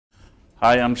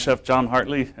Hi, I'm Chef John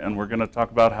Hartley, and we're going to talk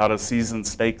about how to season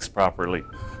steaks properly.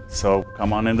 So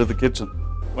come on into the kitchen.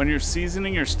 When you're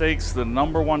seasoning your steaks, the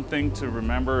number one thing to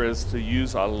remember is to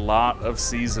use a lot of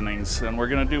seasonings. And we're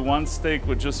going to do one steak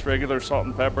with just regular salt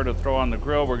and pepper to throw on the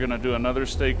grill. We're going to do another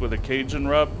steak with a Cajun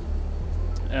rub.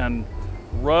 And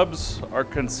rubs are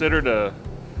considered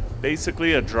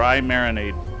basically a dry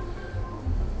marinade.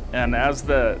 And as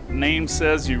the name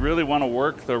says, you really want to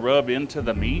work the rub into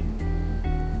the meat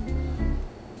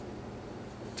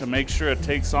to make sure it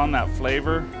takes on that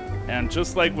flavor. And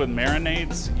just like with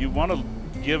marinades, you want to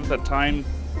give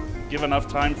enough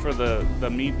time for the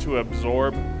meat to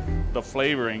absorb the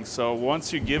flavoring. So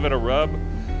once you give it a rub,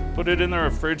 put it in the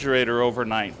refrigerator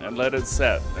overnight and let it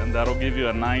set, and that'll give you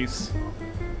a nice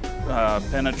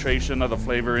penetration of the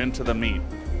flavor into the meat.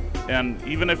 And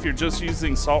even if you're just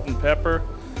using salt and pepper,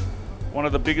 one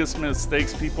of the biggest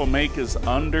mistakes people make is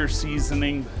under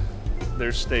seasoning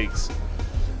their steaks.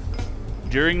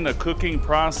 During the cooking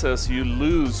process, you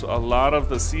lose a lot of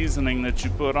the seasoning that you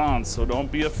put on, so don't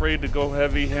be afraid to go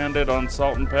heavy-handed on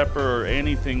salt and pepper or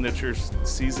anything that you're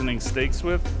seasoning steaks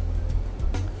with,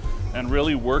 and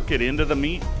really work it into the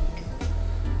meat.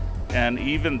 And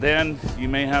even then, you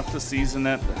may have to season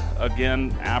it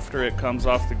again after it comes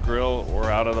off the grill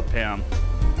or out of the pan.